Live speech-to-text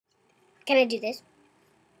Can I do this?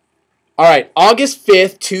 All right, August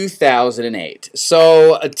 5th, 2008.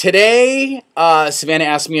 So today, Savannah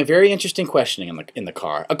asked me a very interesting question in the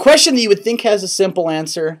car. A question that you would think has a simple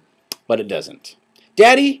answer, but it doesn't.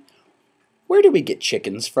 Daddy, where do we get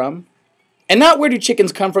chickens from? And not where do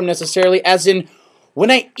chickens come from necessarily, as in,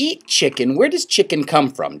 when I eat chicken, where does chicken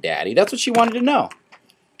come from, Daddy? That's what she wanted to know.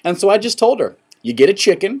 And so I just told her, you get a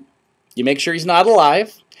chicken, you make sure he's not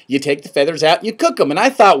alive, you take the feathers out, and you cook them. And I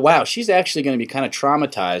thought, wow, she's actually going to be kind of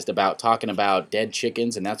traumatized about talking about dead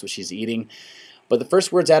chickens, and that's what she's eating. But the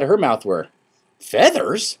first words out of her mouth were,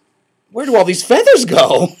 feathers? Where do all these feathers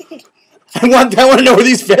go? I want to know where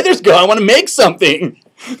these feathers go. I want to make something.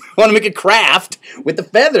 I want to make a craft with the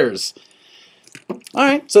feathers. All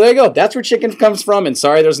right, so there you go. That's where chicken comes from, and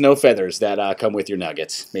sorry there's no feathers that come with your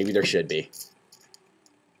nuggets. Maybe there should be.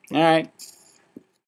 All right.